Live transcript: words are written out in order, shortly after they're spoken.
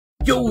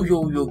Yo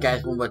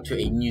guys, welcome back to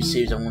a new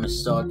series I want to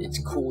start. It's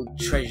called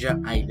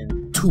Treasure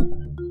Island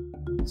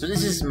 2. So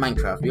this is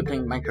Minecraft. We're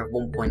playing Minecraft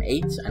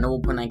 1.8. I know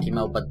 1.9 came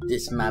out, but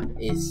this map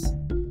is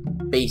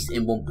based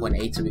in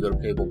 1.8, so we gotta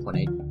play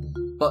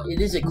 1.8. But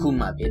it is a cool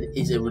map. It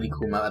is a really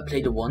cool map. I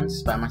played it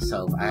once by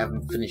myself. I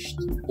haven't finished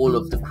all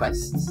of the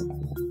quests.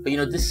 But you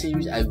know, this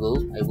series I will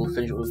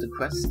finish all of the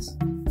quests.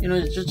 You know,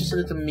 it's just a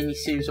little mini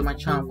series on my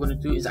channel I'm gonna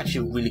do. It's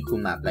actually a really cool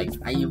map. Like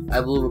I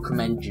will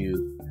recommend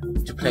you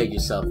to play it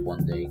yourself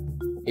one day.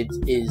 It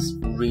is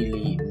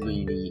really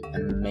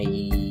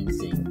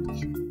amazing.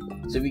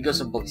 So we got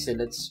some books here.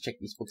 Let's check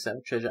these books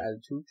out. Treasure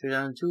Island 2. Treasure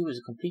Island 2 is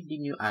a completely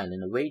new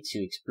island, a way to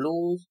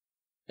explore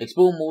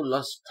more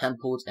lost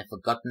temples and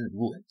forgotten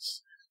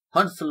ruins.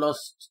 Hunt for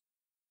lost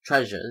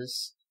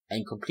treasures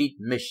and complete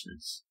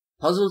missions,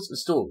 puzzles and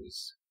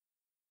stories.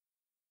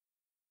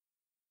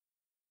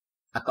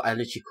 I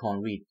literally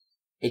can't read.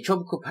 A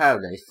tropical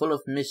paradise full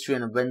of mystery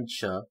and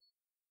adventure.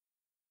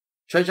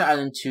 Treasure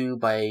Island 2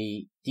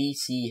 by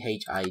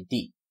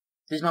DCHID.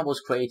 This map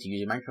was created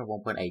using Minecraft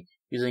 1.8,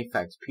 using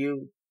facts,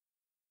 pure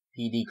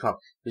PD crop.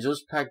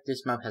 Resource pack.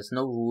 This map has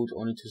no rules,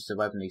 only to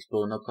survive and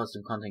explore. No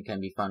custom content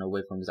can be found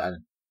away from this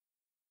island.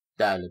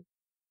 The island.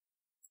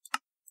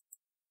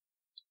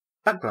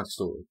 Background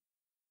story.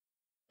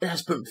 It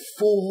has been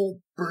 4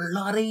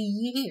 bloody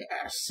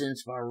years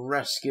since my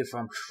rescue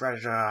from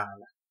Treasure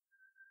Island.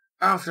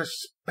 After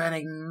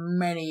spending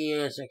many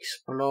years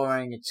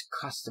exploring its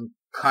custom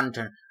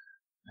content,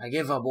 I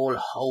give up all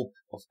hope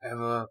of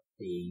ever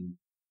being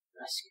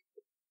rescued.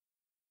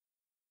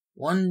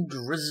 One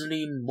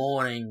drizzly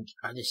morning,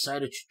 I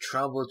decided to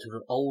travel to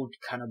the old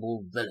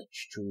cannibal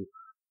village to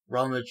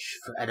rummage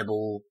for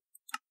edible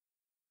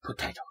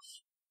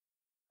potatoes.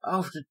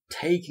 After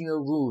taking a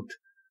route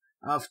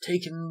I've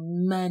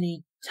taken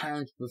many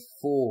times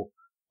before,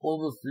 all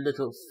with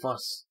little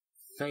fuss,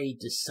 fate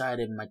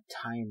decided my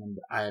time on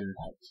the island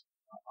had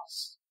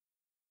passed.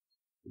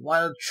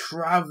 While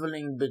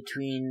traveling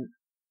between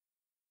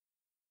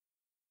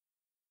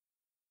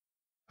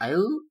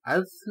Isles,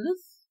 a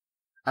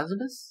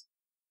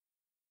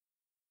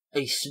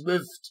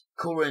swift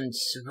current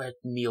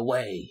swept me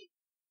away.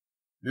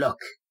 Luck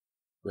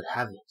would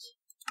have it.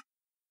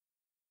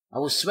 I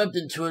was swept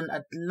into an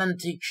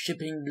Atlantic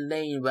shipping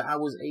lane where I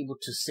was able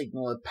to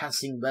signal a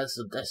passing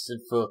vessel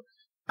destined for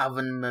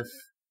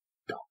Avonmouth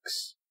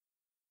docks.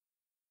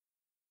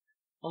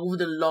 Over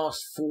the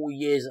last 4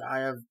 years,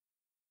 I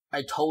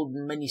told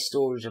many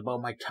stories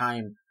about my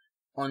time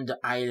on the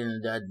island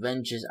and the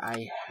adventures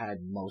I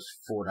had. Most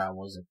thought I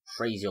was a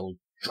crazy old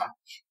drunk.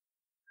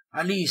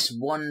 At least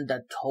one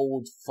that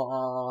told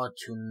far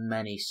too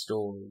many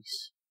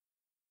stories.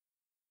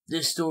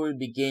 This story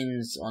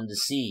begins on the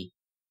sea.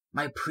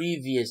 My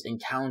previous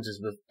encounters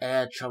with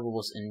air travel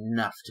was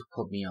enough to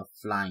put me off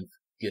flying for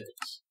good.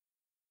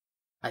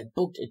 I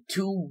booked a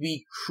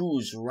 2-week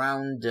cruise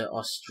around the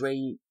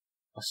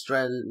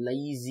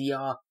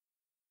Australasia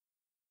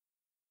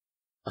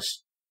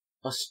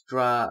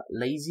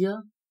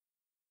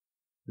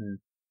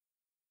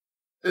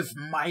If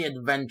my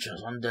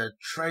adventures on the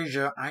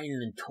Treasure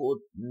Island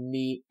taught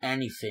me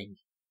anything,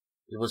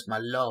 it was my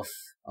love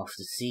of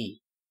the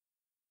sea.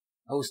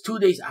 I was 2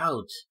 days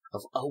out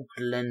of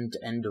Auckland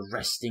and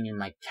resting in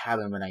my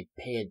cabin when I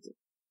peered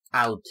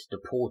out the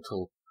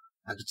portal.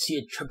 I could see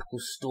a tropical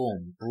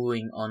storm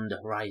brewing on the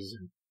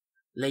horizon.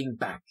 Laying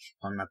back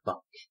on my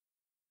bunk,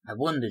 I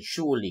wondered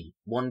surely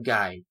one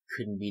guy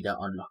couldn't be that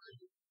unlucky.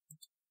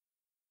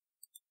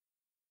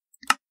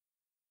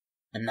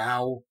 And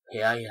now,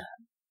 here I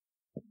am,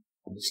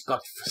 in this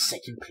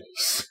godforsaken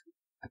place.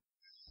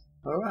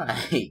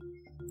 Alright,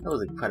 that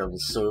was a incredible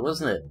story,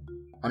 wasn't it?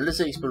 On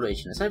lesser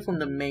exploration, aside from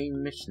the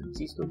main missions,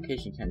 these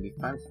locations can be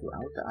found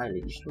throughout the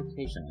island. Each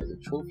location has a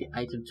trophy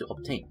item to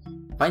obtain.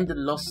 Find the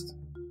lost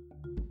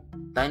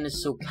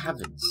Dinosaur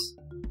caverns,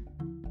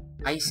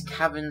 ice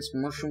caverns,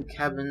 mushroom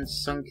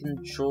caverns,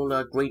 sunken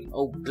trawler, great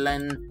oak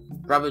glen,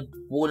 rabbit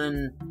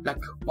warden,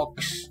 black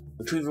box,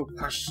 retrieval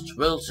crushed,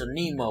 whales, and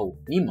Nemo.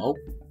 Nemo?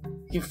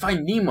 You can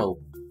find Nemo.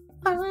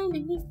 Find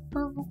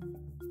Nemo.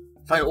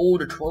 Find all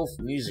the 12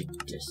 music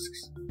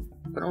discs.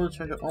 Find all the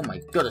treasure. Oh my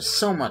god, there's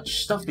so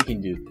much stuff we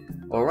can do.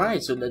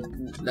 Alright, so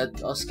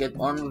let us get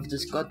on with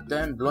this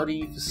goddamn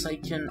bloody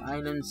Forsaken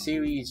Island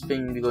series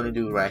thing we're gonna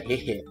do right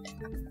here.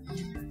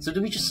 So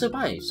do we just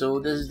survive?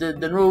 So there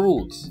are no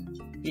rules.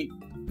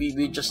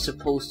 We're just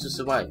supposed to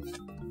survive.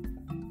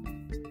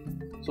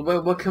 So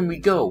where can we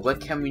go? Where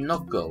can we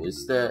not go?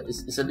 Is there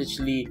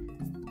literally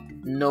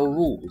no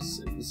rules?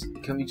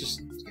 Can we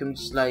just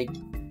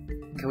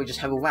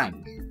have a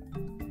wank?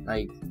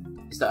 Like,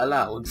 is that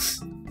allowed?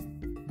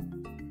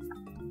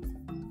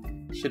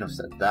 Shouldn't have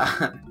said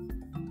that.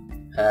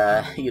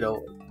 You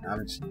know,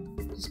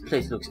 this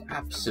place looks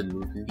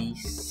absolutely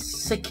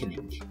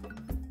sickening.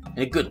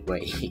 In a good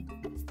way.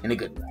 In a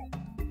good way.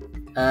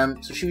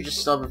 So should we just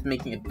start with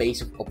making a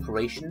base of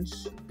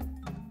operations?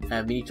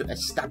 We need to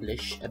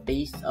establish a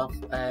base of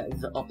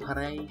the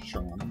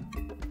operation.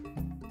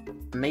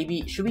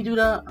 Maybe, should we do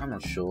that? I'm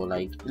not sure.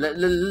 Like,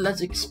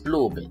 let's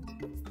explore a bit.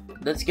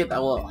 let's get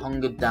our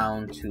hunger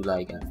down to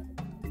like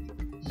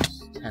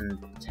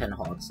 10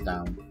 hearts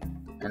down,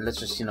 and let's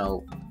just, you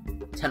know,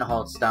 10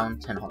 hearts down,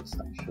 10 hearts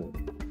down. Sure.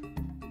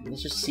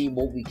 Let's just see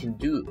what we can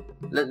do.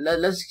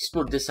 Let's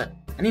explore this side.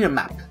 I need a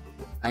map.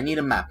 I need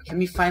a map. Can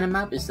we find a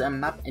map? Is there a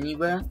map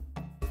anywhere?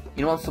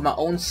 You know what? For my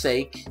own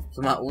sake,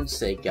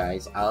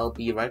 guys, I'll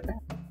be right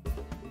back.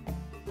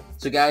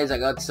 So, guys, I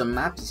got some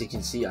maps. As you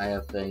can see, I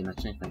have you know,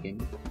 changed my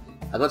game.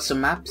 I got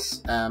some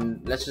maps.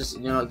 Let's just,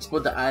 you know,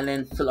 explore the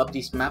island, fill up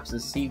these maps,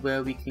 and see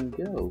where we can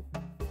go.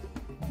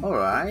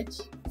 Alright.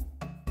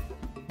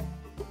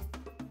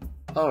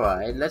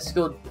 Alright, let's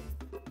go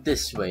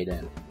this way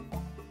then.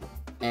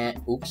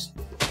 And oops.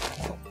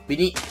 We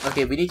need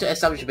to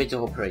establish a base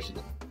of operations.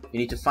 We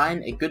need to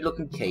find a good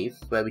looking cave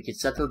where we can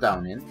settle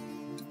down in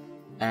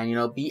and, you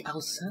know, be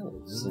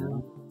ourselves, you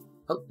know.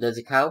 Oh, there's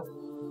a cow.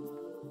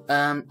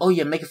 Oh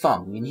yeah, make a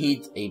farm. We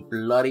need a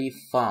bloody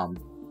farm.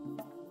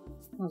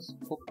 Oh,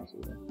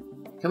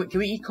 can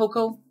we eat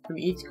cocoa? Can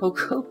we eat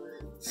cocoa?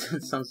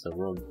 It sounds so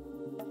wrong.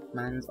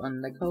 Man's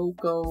on the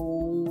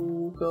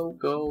cocoa,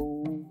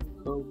 cocoa.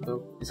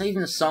 Is that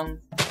even a song?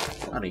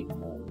 I don't even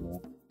know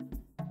anymore.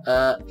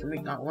 Can we?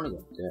 I want to go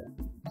up there.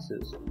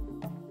 Seriously.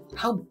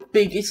 How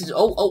big is this?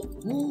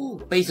 Oh,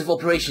 base of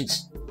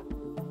operations.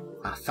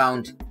 I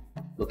found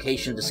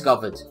location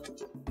discovered.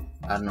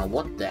 I don't know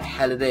what the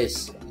hell it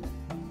is,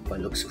 but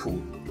it looks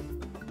cool.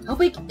 How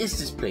big is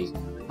this place?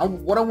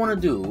 What I want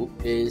to do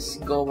is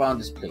go around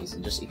this place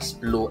and just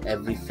explore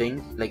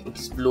everything. Like,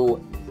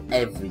 explore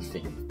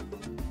everything.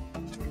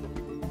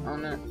 Oh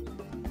no.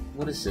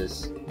 What is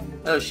this?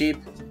 Hello, sheep.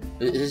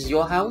 Is this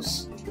your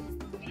house?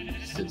 What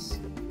is this?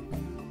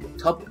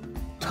 Top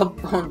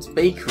Bond's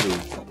Bakery.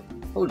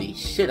 Holy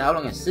shit, how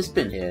long has this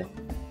been here?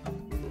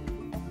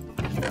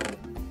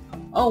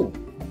 Oh!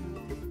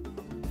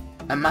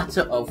 A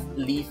matter of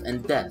life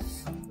and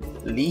death.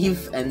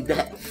 Life and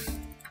death.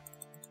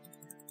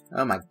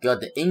 Oh my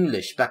god, the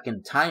English back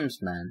in times,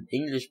 man.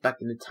 English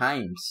back in the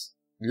times.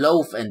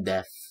 Loaf and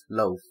death.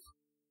 Loaf.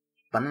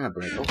 Banana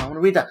bread. Oh, I want to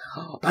read that.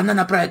 Oh,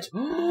 banana bread!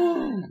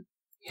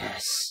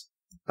 Yes.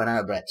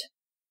 Banana bread.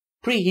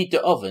 Preheat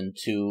the oven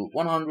to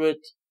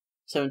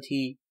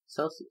 170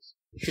 Celsius.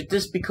 Should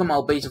this become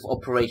our base of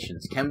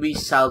operations? Can we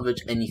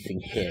salvage anything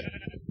here?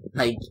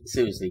 Like,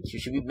 seriously,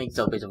 should we make this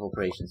our base of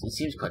operations? It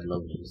seems quite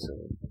lovely,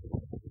 so...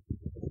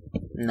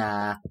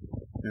 Nah,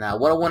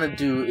 what I want to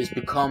do is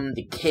become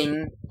the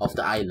king of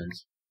the island.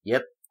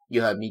 Yep,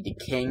 you heard me, the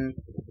king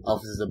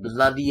of the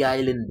bloody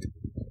island.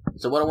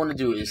 So what I want to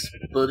do is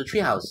build a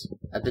treehouse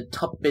at the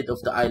top bit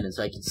of the island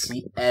so I can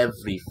see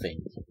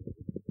everything.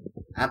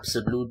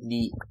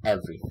 Absolutely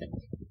everything.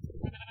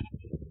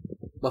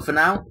 But for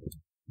now,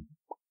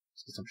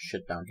 let's get some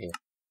shit down here.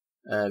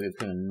 We're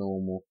playing on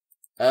normal.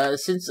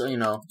 Since, you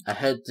know, I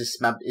heard this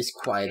map is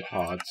quite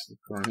hard.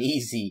 Go on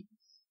easy.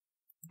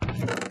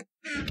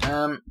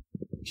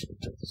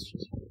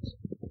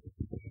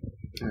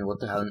 What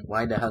the hell?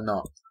 Why the hell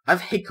not? I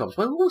have hiccups.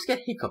 Why do I always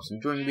get hiccups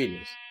during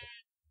videos?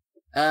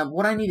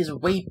 What I need is a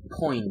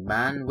waypoint,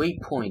 man.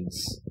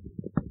 Waypoints.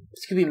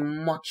 This could be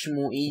much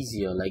more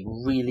easier, like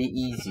really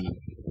easy,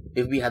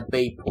 if we had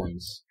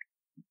waypoints.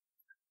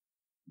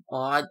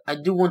 I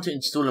do want to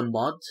install a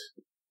mod,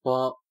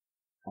 but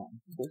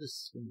what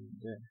is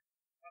there?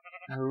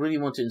 I really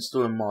want to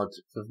install a mod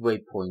with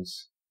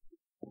waypoints.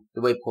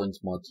 The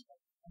waypoints mod.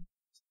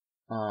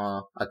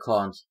 I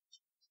can't.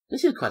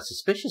 This is quite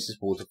suspicious, this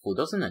waterfall,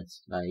 doesn't it?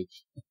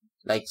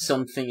 Like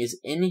something is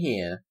in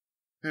here.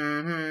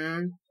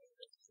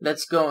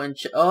 Let's go and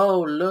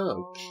oh,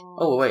 look.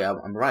 Oh, wait,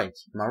 I'm right.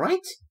 Am I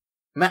right?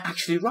 Am I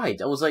actually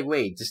right? I was like,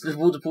 wait, this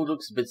waterfall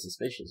looks a bit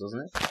suspicious,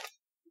 doesn't it?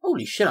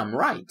 Holy shit, I'm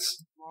right.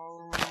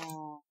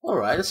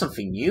 Alright, that's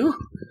something new.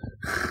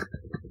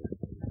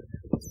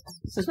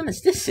 Since when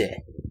is this here?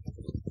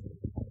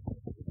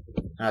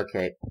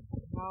 Okay.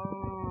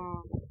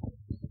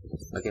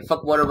 Okay,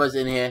 fuck whatever's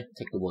in here.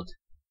 Take the wood.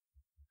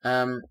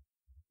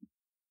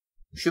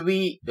 Should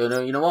we...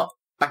 No, you know what?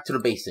 Back to the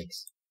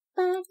basics.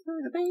 Back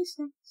to the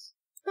basics.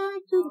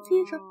 Back to the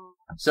future.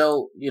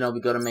 So, you know,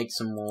 we gotta make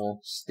some more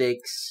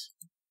sticks.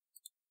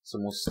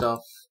 Some more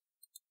stuff.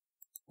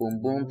 Boom,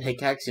 boom,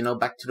 pickaxe, you know,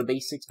 back to the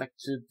basics. Back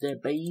to the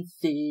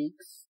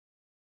basics.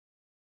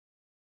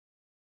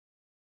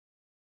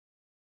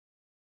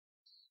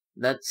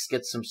 Let's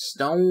get some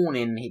stone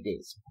in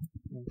this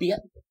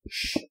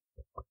bitch.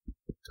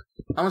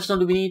 How much stone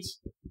do we need?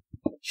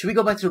 Should we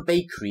go back to the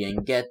bakery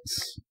and get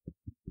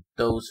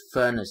those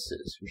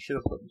furnaces? We should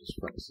have got those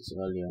furnaces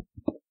earlier.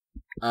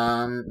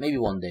 Maybe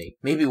one day.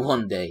 Maybe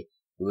one day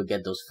we will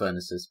get those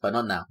furnaces, but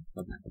not now.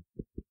 Not now.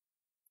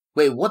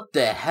 Wait, what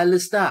the hell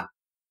is that?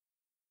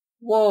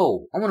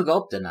 Whoa, I want to go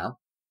up there now.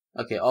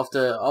 Okay,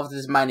 after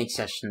this mining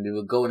session, we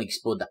will go and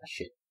explore that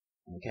shit.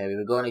 Okay, we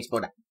will go and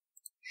explore that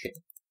shit.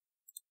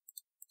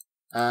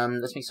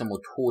 Let's make some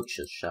more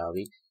torches, shall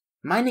we?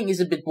 Mining is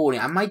a bit boring.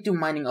 I might do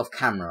mining off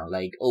camera,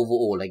 like,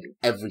 overall, like,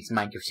 every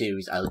Minecraft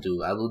series I'll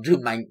do. I will do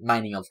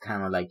mining off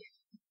camera, like,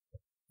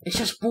 It's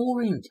just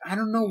boring. I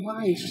don't know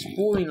why. It's just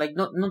boring. Like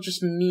not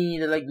just me.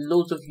 They're like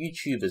loads of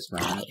YouTubers,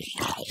 man.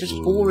 It's just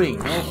boring.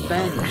 No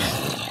offense.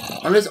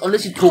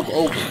 Unless you talk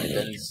over it,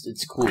 then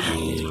it's cool.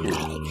 It's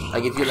cool.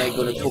 Like if you're like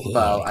gonna talk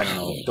about, I don't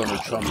know,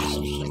 Donald Trump or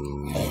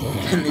something,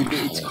 then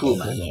it's cool,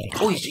 man.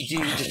 Oh, you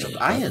just dropped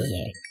iron.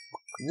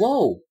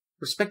 Whoa.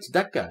 Respect to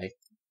that guy.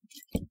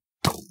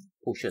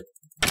 Oh shit.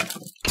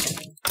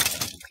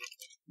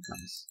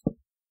 Nice.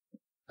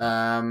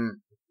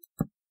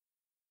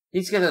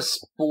 These guys are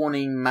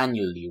spawning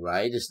manually,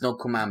 right? There's no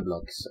command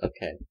blocks.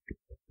 Okay.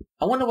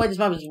 I wonder why this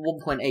map is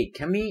 1.8.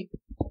 Can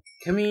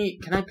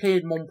I play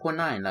it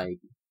 1.9? Like,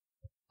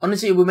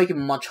 honestly, it would make it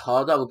much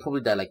harder. I would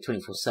probably die like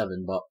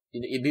 24/7, but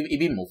it'd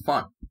be more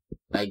fun.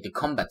 Like the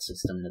combat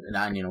system,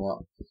 and you know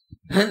what?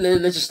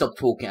 Let's just stop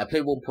talking. I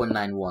played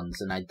 1.9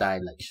 once and I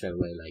died like straight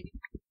away. Like,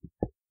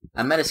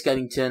 I met a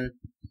skeleton.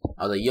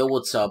 I was like, yo,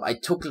 what's up? I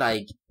took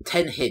like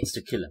 10 hits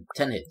to kill him.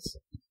 10 hits.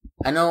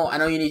 I know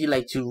you need to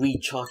like to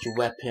recharge your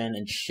weapon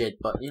and shit,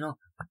 but you know,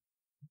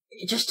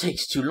 it just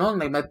takes too long.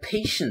 Like my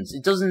patience,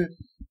 it doesn't.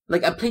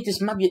 Like I played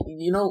this map,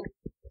 you know,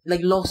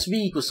 like last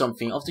week or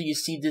something. After you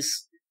see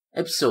this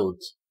episode,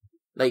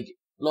 like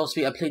last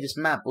week I played this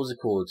map. What's it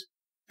called?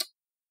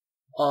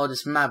 Oh,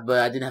 this map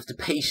where I didn't have the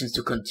patience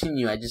to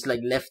continue. I just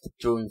like left it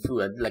going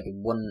through. I did like a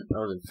 1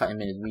 or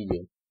 5-minute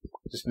video,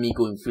 just me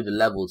going through the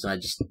levels, and I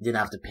just didn't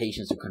have the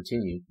patience to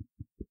continue.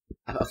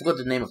 I forgot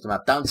the name of the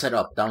map. Downside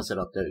up. There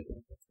we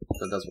go.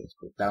 So that's what it's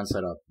called.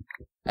 Downside up.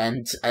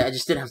 And I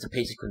just didn't have the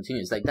patience to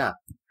continue. It's like that.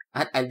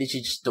 I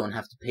literally just don't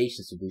have the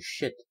patience to do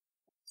shit.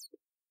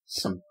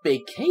 Some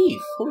big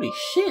cave. Holy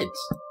shit.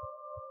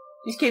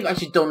 These caves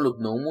actually don't look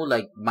normal,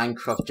 like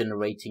Minecraft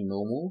generating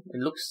normal. It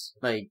looks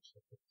like,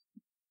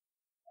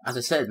 as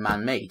I said,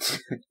 man-made.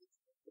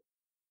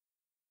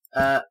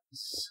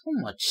 So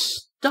much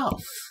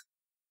stuff.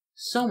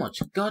 So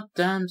much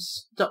goddamn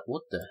stuff.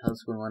 What the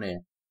hell's going on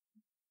here?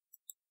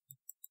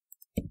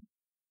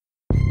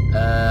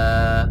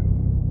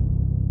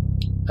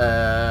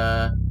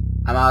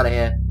 I'm out of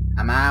here.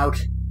 I'm out.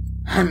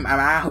 I'm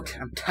out.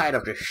 I'm tired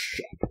of this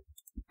shit.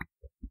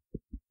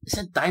 Is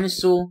that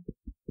Dinosaur?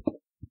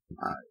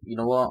 You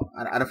know what?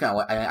 I don't think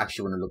I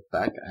actually want to look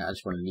back. I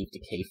just want to leave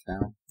the cave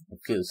now. I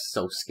feel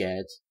so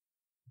scared.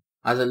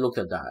 As I look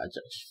at that, I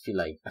just feel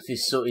like, I feel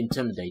so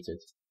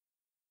intimidated.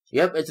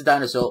 Yep, it's a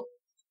dinosaur.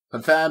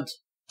 Confirmed.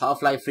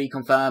 Half-Life 3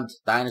 confirmed.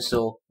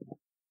 Dinosaur.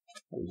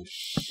 Holy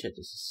shit,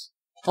 this is...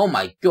 Oh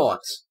my god!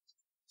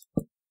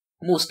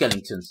 More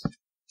skeletons.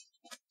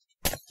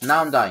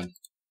 Now I'm dying.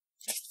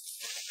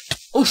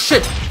 Oh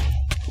shit!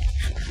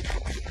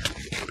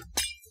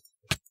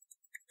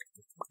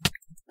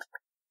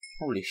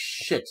 Holy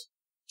shit.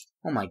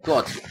 Oh my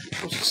god.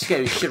 That was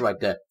scary shit right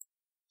there.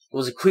 There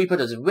was a creeper,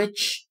 there's a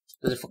witch,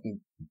 there's a fucking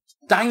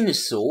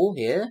dinosaur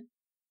here.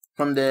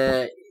 From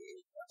the...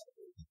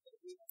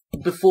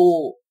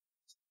 Before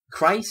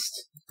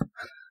Christ?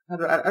 I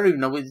don't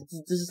even know.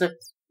 This is like...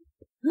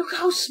 Look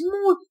how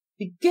small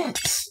it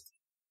gets!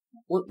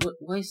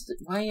 Why is the...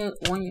 Why in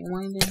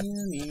the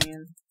hell,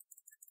 man?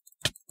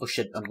 Oh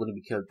shit, I'm gonna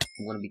be killed.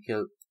 I'm gonna be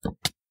killed.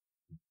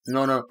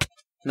 No,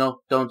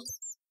 don't.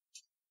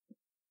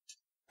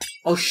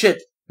 Oh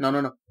shit!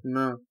 No.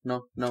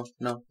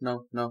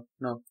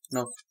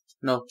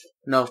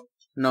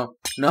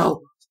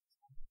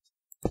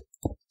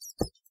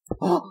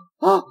 Oh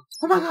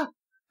my god!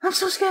 I'm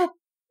so scared!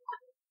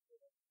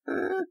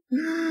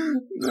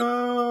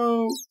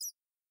 No!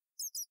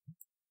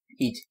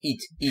 Eat.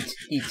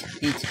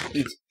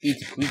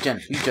 Regen.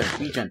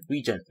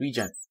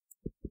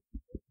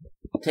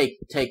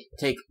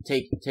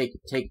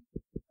 Take.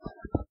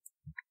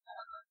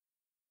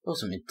 That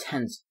was some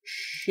intense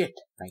shit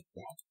right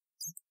there.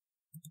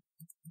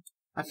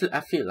 I feel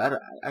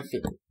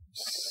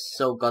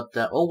so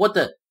goddamn. Oh, what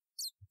the?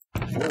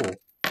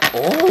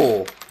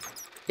 Oh,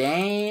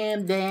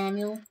 damn,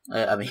 Daniel.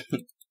 I mean,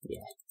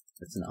 yeah,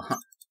 that's not.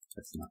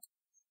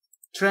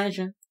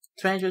 Treasure.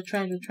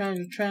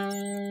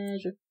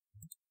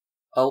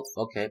 Oh,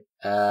 okay.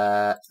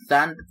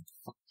 Stand.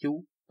 Fuck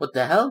you. What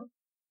the hell?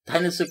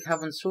 Dinosaur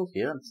Cavern Trophy.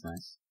 Yeah, that's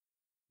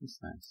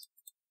nice.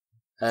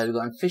 We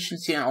got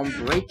efficiency and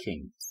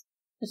unbreaking.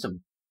 That's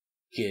some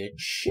good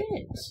shit.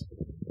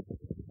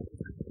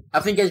 I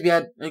think, guys, we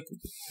had... Like,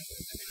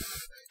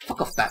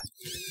 fuck off that.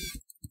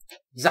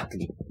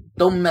 Exactly.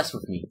 Don't mess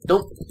with me.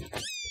 Don't...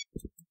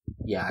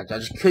 Yeah, I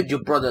just killed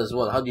your brother as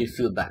well. How do you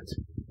feel about it?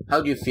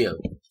 How do you feel?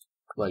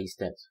 Well, he's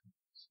dead.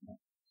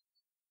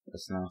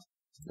 Let's not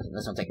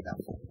take it down.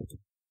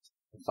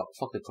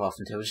 Fuck the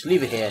crafting table. Just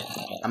leave it here.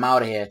 I'm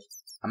out of here.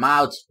 I'm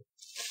out.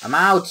 I'm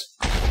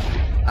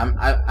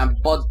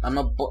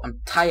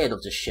tired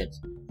of this shit.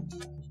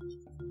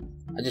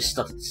 I just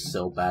started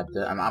so bad.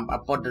 I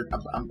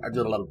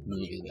do a lot of...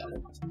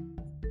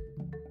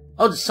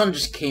 Oh, the sun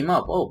just came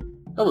up. Oh,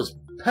 that was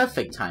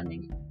perfect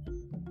timing.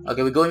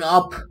 Okay, we're going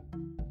up.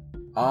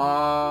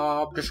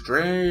 Up the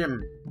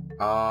stream.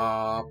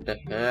 Up the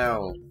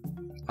hill.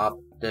 Up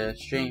the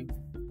stream.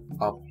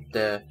 Up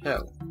the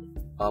hill.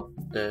 Up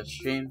the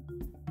stream.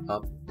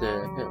 Up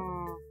the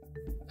hill.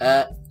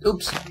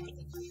 Oops.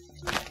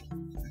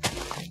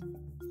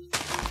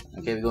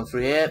 Okay, we're going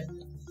through here.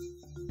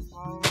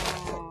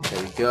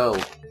 There we go.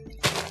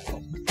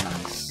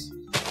 Nice.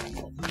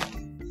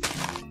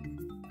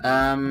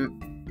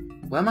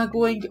 Where am I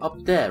going?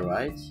 Up there,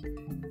 right?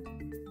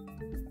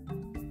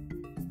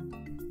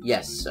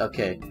 Yes,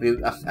 okay.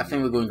 I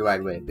think we're going the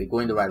right way. We're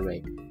going the right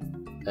way.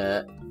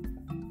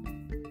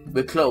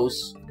 We're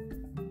close.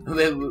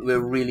 We're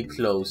really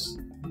close.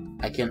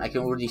 I can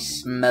already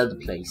smell the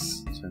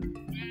place. So,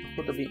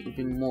 what a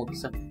bit more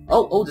exciting.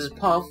 Oh, there's a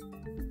path.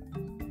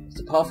 There's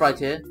a path right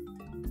here.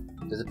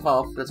 There's a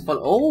path. Let's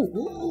follow.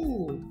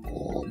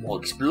 Oh, more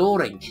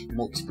exploring.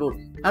 More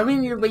exploring. I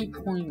really need a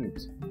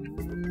waypoint.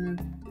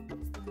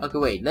 Okay,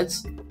 wait.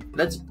 Let's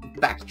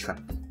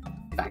backtrack.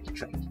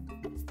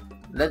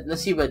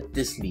 Let's see where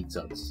this leads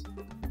us.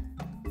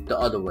 The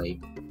other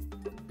way.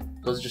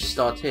 Does it just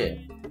start here?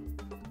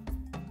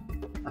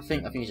 I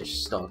think it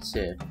just starts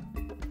here.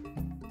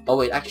 Oh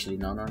wait, actually,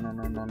 no,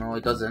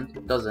 it doesn't.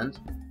 It doesn't.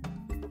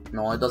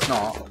 No, it does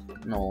not.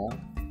 No.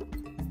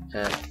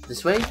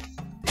 This way?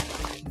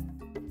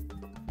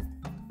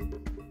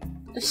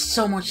 There's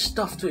so much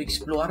stuff to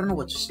explore. I don't know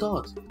where to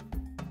start.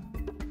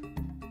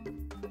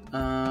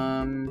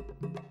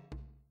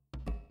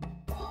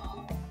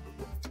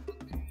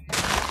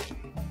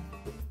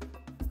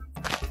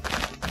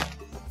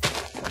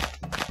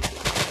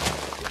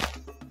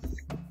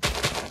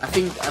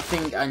 I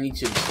think I need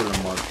to install a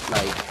mod.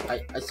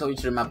 Like I saw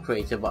into the map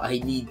creator, but I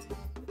need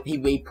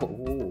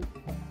waypoint.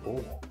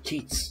 Oh,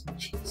 cheats.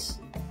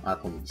 I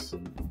can't really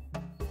see.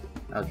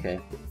 Okay.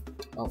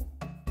 Oh,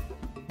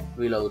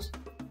 reload.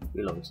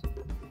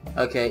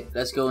 Okay,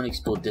 let's go and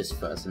explore this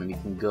first, and then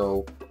we can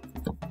go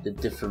the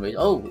different ways.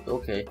 Oh,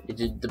 okay.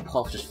 The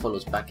path just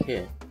follows back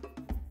here.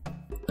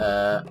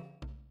 So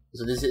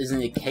this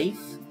isn't a cave?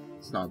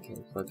 It's not a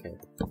cave. Okay.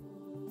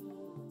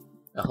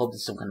 I hope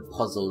there's some kind of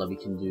puzzle that we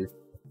can do.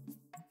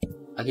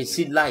 I can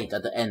see light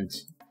at the end.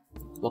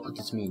 What could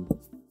this mean?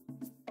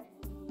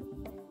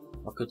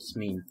 What could this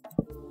mean?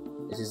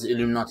 This is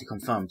Illuminati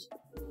confirmed.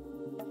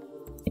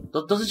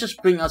 Does it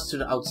just bring us to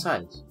the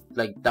outside?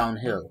 Like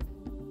downhill?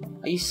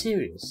 Are you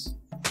serious?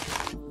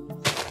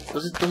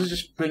 Does it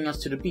just bring us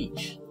to the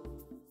beach?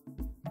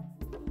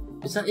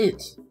 Is that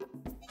it?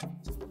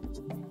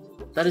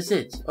 That is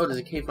it. Oh, there's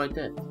a cave right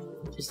there.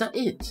 Is that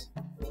it?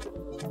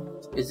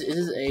 Is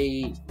this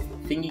a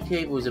thingy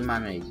cave or is it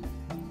man-made?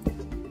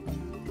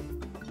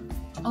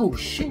 Oh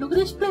shit, look at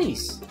this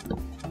place!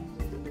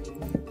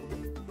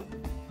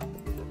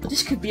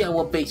 This could be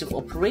our base of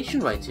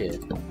operation right here.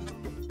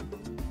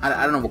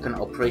 I don't know what kind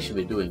of operation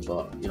we're doing,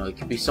 but, you know, it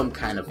could be some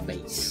kind of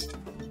base.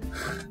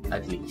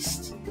 At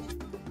least.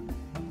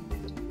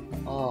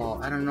 Oh,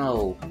 I don't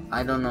know.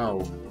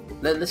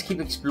 Let's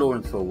keep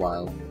exploring for a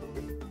while.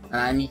 And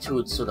I need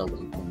to sort of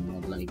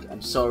waypoint. Like,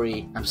 I'm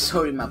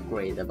sorry map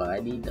creator, but I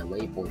need the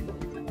waypoint.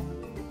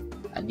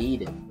 I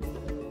need it.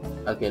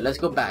 Okay, let's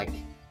go back.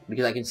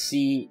 Because I can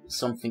see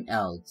something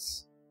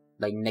else.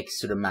 Like next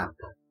to the map.